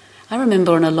 I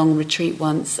remember on a long retreat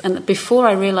once, and before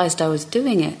I realised I was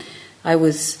doing it, I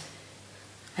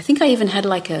think I even had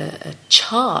like a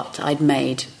chart I'd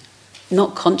made,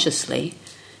 not consciously,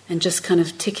 and just kind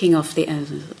of ticking off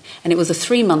and it was a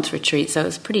 3-month retreat, so it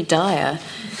was pretty dire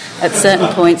at certain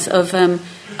points of,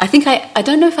 I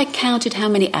don't know if I counted how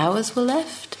many hours were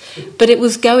left, but it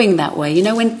was going that way. You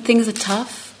know, when things are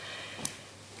tough,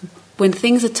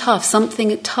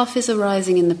 something tough is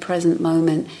arising in the present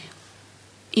moment,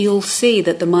 you'll see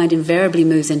that the mind invariably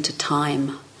moves into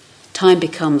time. Time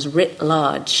becomes writ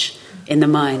large in the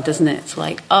mind, doesn't it? It's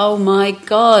like, oh my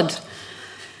God,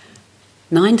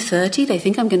 9:30, they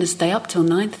think I'm going to stay up till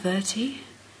 9:30?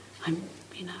 I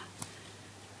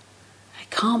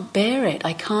can't bear it,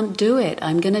 I can't do it,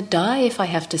 I'm going to die if I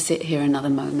have to sit here another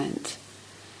moment.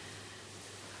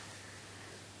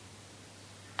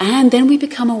 And then we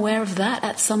become aware of that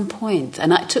at some point.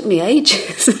 And it took me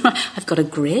ages. I've got a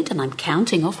grid and I'm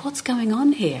counting off what's going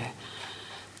on here.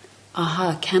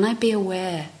 Can I be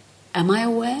aware? Am I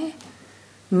aware?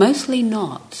 Mostly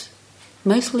not.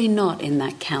 Mostly not in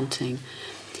that counting.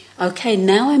 Okay,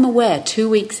 now I'm aware. 2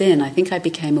 weeks in, I think I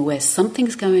became aware.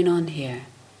 Something's going on here.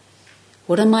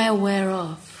 What am I aware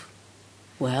of?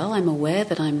 Well, I'm aware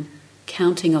that I'm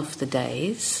counting off the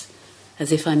days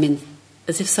as if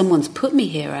someone's put me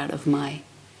here out of my,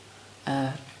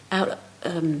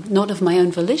 not of my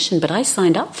own volition, but I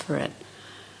signed up for it,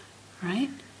 right?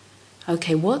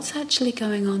 Okay, what's actually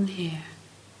going on here?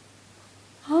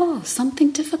 Oh,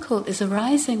 something difficult is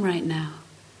arising right now.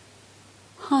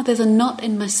 There's a knot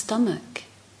in my stomach.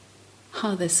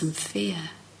 There's some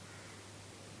fear.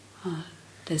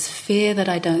 There's fear that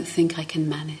I don't think I can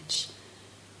manage,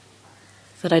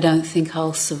 that I don't think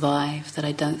I'll survive, that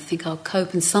I don't think I'll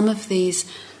cope. And some of these,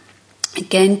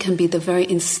 again, can be the very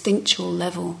instinctual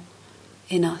level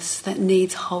in us that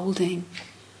needs holding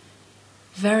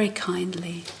very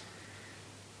kindly,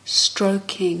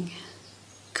 stroking,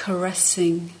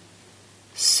 caressing,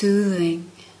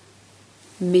 soothing,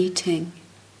 meeting.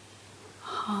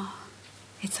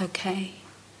 It's okay.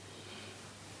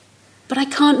 But I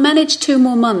can't manage 2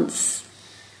 more months.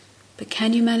 But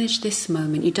can you manage this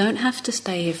moment? You don't have to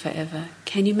stay here forever.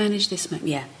 Can you manage this moment?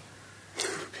 Yeah.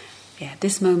 Yeah,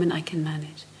 this moment I can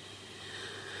manage.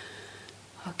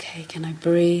 Okay, can I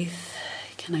breathe?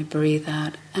 Can I breathe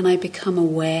out? And I become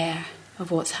aware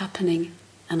of what's happening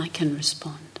and I can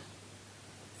respond.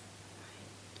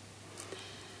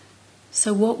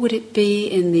 So what would it be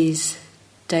in these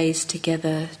days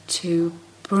together to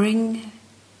bring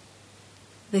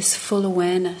this full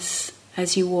awareness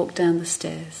as you walk down the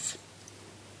stairs?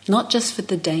 Not just for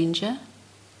the danger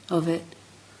of it,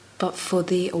 but for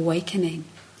the awakening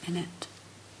in it.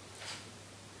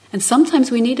 And sometimes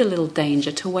we need a little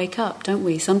danger to wake up, don't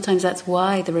we? Sometimes that's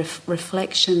why the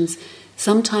reflections,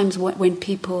 sometimes when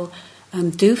people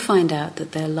do find out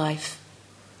that their life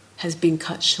has been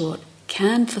cut short,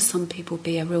 can for some people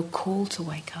be a real call to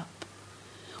wake up.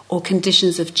 Or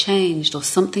conditions have changed, or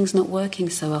something's not working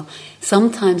so well.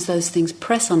 Sometimes those things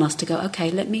press on us to go,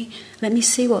 okay, let me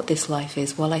see what this life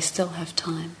is while I still have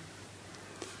time.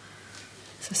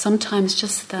 So sometimes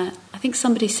just that, I think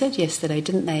somebody said yesterday,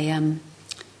 didn't they,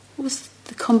 what was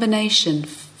the combination,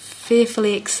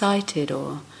 fearfully excited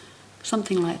or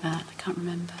something like that, I can't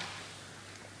remember.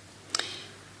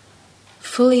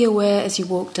 Fully aware as you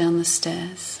walk down the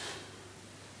stairs.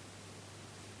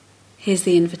 Here's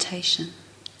the invitation.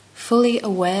 Fully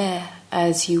aware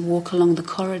as you walk along the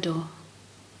corridor.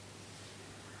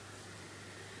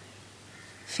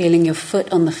 Feeling your foot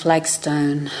on the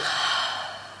flagstone.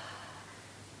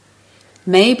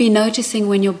 Maybe noticing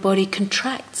when your body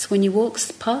contracts when you walk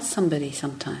past somebody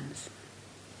sometimes.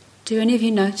 Do any of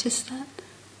you notice that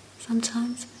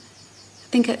sometimes? I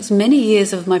think it was many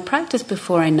years of my practice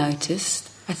before I noticed.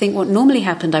 I think what normally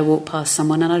happened, I walked past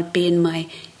someone and I'd be in my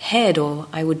head, or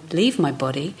I would leave my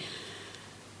body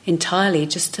entirely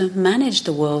just to manage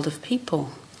the world of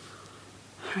people,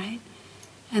 right?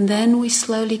 And then we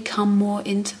slowly come more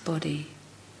into body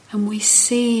and we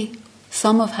see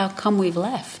some of how come we've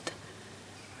left,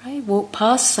 right? Walk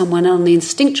past someone on the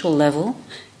instinctual level.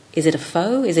 Is it a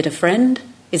foe? Is it a friend?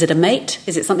 Is it a mate?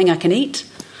 Is it something I can eat?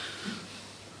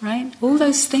 Right? All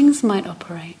those things might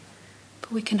operate,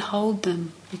 but we can hold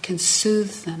them, we can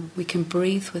soothe them, we can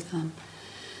breathe with them.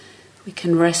 We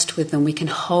can rest with them. We can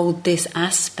hold this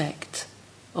aspect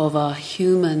of our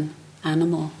human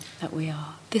animal that we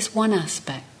are. This one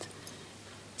aspect.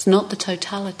 It's not the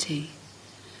totality,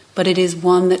 but it is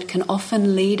one that can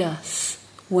often lead us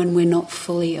when we're not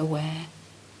fully aware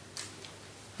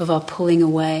of our pulling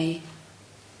away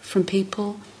from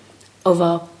people, of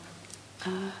our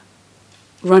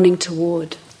running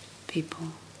toward people.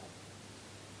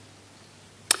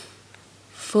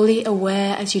 Fully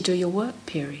aware as you do your work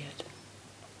period,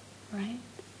 right?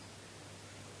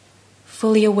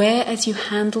 Fully aware as you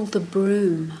handle the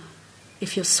broom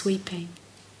if you're sweeping.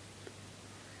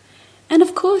 And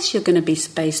of course you're going to be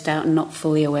spaced out and not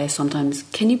fully aware sometimes.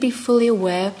 Can you be fully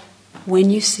aware when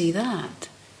you see that?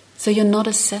 So you're not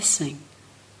assessing.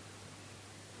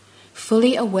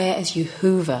 Fully aware as you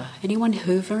hoover. Anyone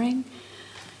hoovering?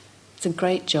 It's a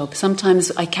great job.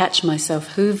 Sometimes I catch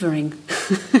myself hoovering.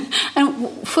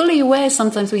 And fully aware,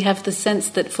 sometimes we have the sense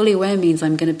that fully aware means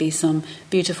I'm going to be some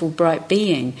beautiful, bright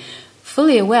being.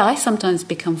 Fully aware, I sometimes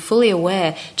become fully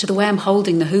aware to the way I'm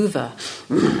holding the hoover.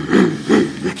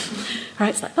 Right,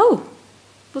 it's like, oh,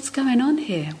 what's going on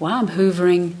here? Wow, I'm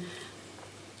hoovering,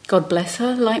 God bless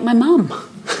her, like my mum.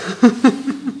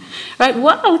 Right,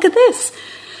 wow, look at this.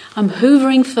 I'm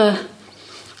hoovering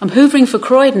for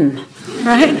Croydon,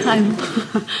 right?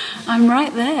 I'm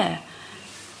right there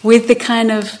with the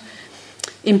kind of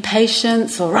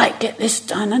impatience, all right, get this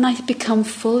done, and I become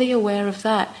fully aware of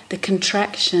that. The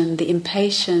contraction, the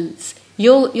impatience.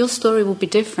 Your story will be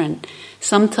different.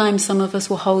 Sometimes some of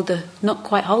us will not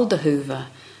quite hold the hoover,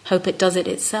 hope it does it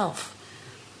itself.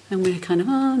 And we're kind of,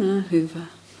 oh no, hoover.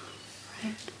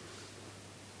 Right?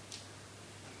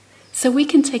 So we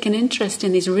can take an interest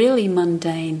in these really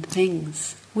mundane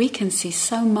things. We can see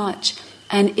so much.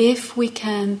 And if we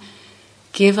can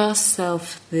give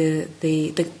ourselves the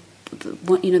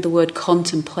word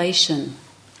contemplation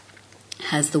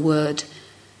has the word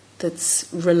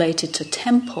that's related to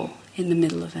temple in the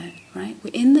middle of it, right?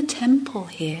 We're in the temple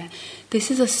here. This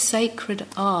is a sacred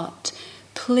art.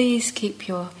 Please keep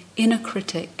your inner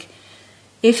critic.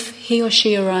 If he or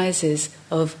she arises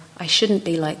of, I shouldn't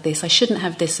be like this, I shouldn't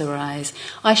have this arise,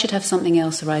 I should have something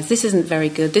else arise, this isn't very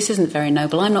good, this isn't very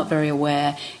noble, I'm not very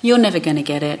aware, you're never going to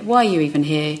get it, why are you even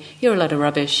here, you're a load of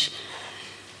rubbish.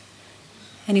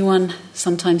 Anyone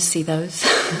sometimes see those?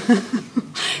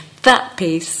 That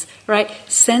piece, right?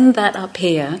 Send that up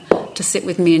here to sit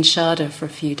with me in Sharda for a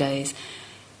few days.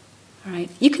 Right?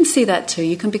 You can see that too.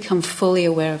 You can become fully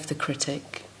aware of the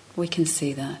critic. We can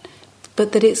see that.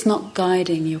 But that it's not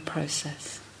guiding your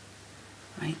process.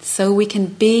 Right? So we can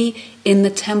be in the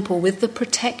temple with the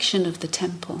protection of the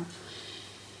temple.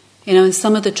 You know, and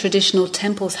some of the traditional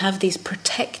temples have these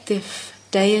protective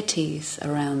deities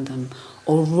around them.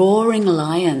 Or roaring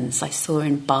lions I saw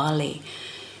in Bali.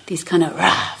 These kind of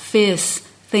fierce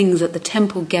things at the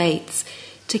temple gates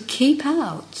to keep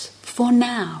out for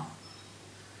now.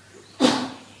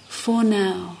 For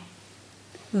now.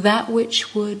 That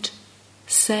which would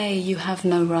say you have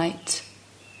no right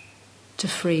to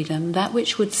freedom. That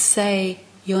which would say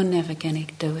you're never going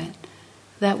to do it.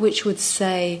 That which would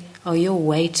say, oh, you're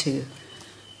way too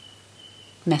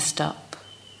messed up,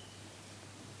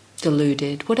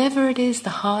 deluded, whatever it is, the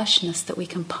harshness that we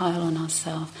can pile on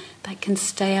ourselves, that can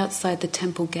stay outside the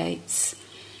temple gates.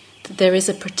 That there is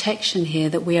a protection here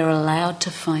that we are allowed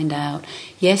to find out.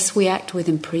 Yes, we act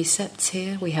within precepts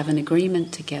here, we have an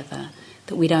agreement together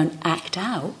that we don't act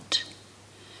out,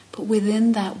 but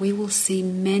within that we will see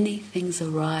many things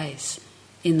arise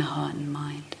in the heart and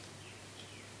mind,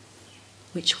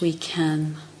 which we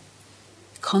can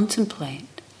contemplate.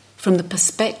 From the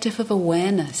perspective of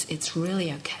awareness, it's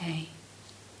really okay.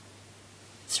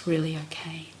 It's really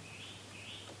okay.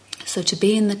 So to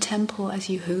be in the temple as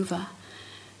you hoover,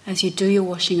 as you do your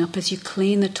washing up, as you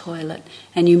clean the toilet,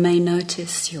 and you may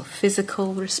notice your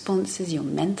physical responses, your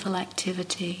mental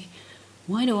activity.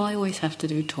 Why do I always have to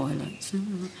do toilets?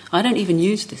 I don't even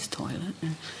use this toilet.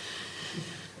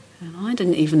 And I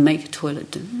didn't even make a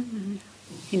toilet.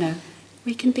 You know,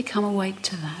 we can become awake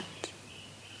to that.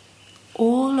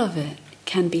 All of it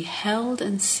can be held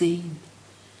and seen.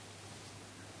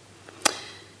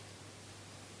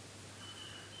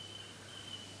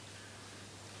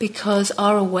 Because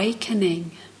our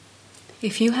awakening,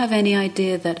 if you have any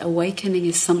idea that awakening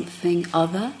is something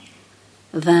other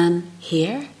than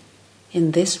here,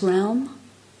 in this realm,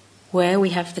 where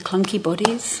we have the clunky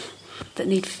bodies that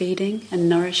need feeding and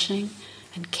nourishing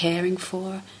and caring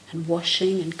for and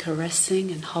washing and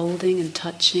caressing and holding and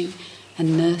touching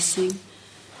and nursing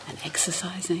and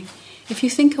exercising. If you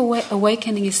think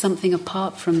awakening is something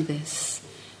apart from this,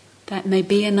 that may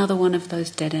be another one of those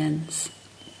dead ends.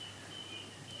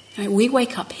 Right, we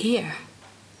wake up here.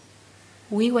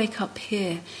 we wake up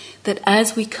here, that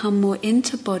as we come more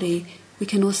into body, we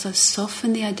can also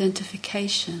soften the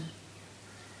identification.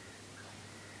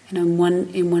 You know,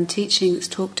 in one teaching it's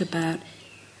talked about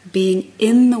being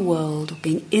in the world,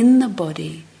 being in the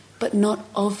body, but not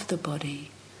of the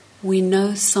body. We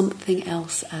know something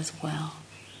else as well.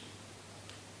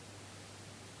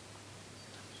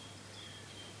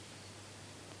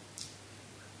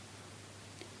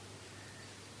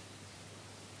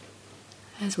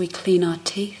 As we clean our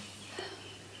teeth,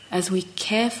 as we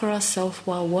care for ourselves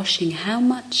while washing, how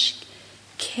much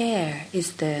care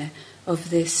is there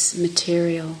of this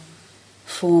material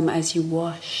form as you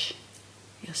wash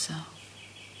yourself?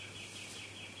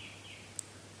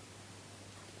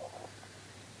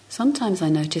 Sometimes I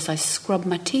notice I scrub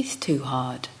my teeth too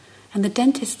hard, and the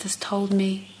dentist has told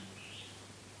me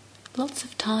lots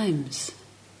of times,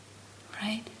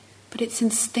 right? But it's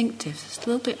instinctive, it's a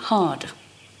little bit hard.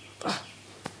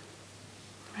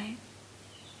 Right?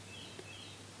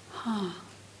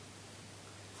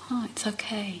 It's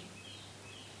okay.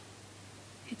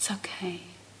 It's okay.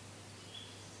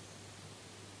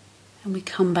 And we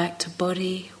come back to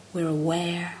body, we're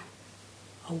aware,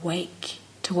 awake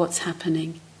to what's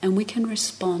happening, and we can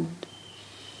respond.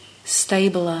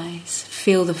 Stabilize,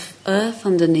 feel the earth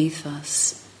underneath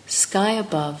us, sky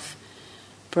above,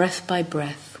 breath by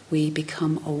breath, we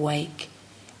become awake,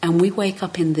 and we wake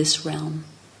up in this realm.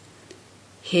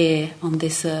 Here on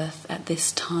this earth at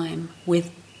this time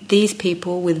with these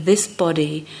people, with this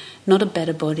body, not a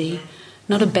better body,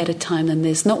 not a better time than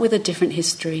this, not with a different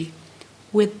history,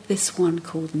 with this one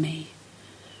called me.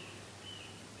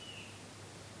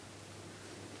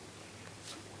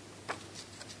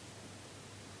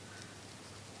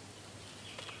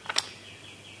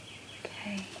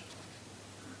 Okay.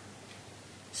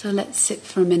 So let's sit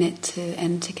for a minute to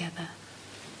end together.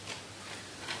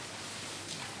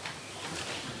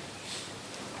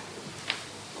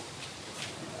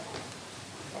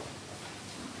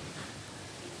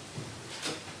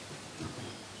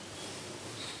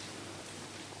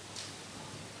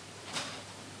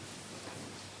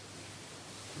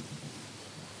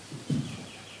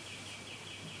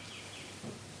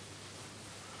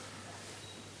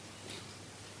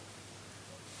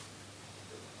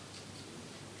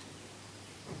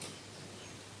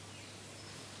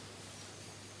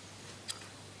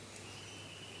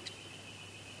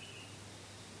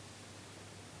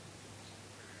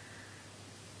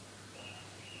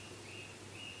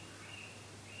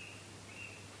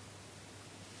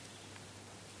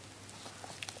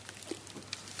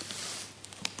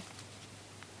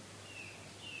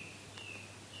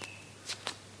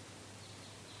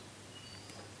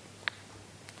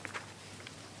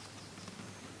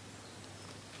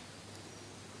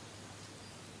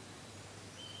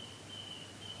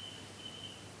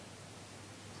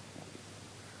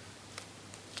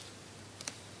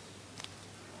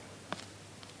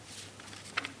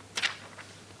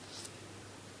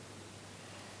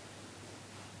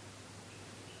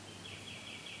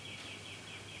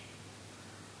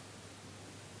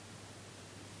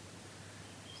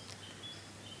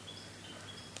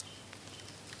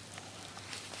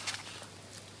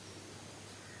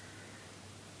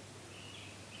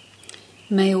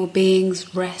 May all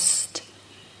beings rest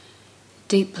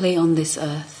deeply on this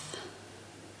earth.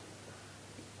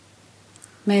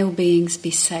 May all beings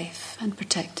be safe and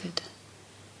protected.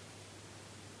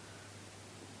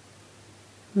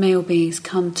 May all beings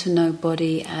come to know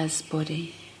body as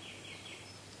body.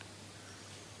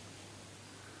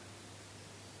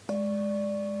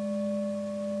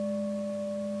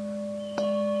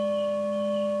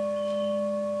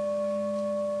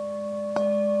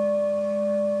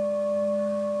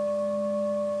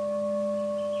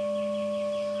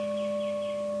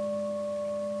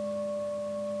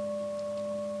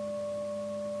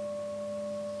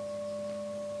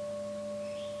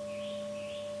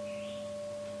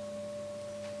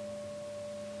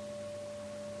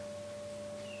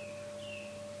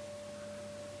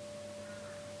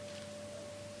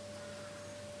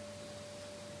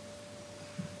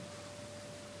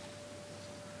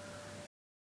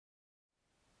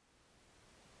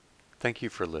 Thank you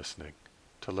for listening.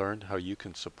 To learn how you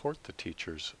can support the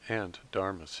teachers and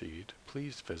Dharma Seed,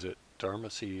 please visit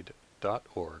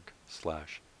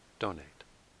dharmaseed.org/donate.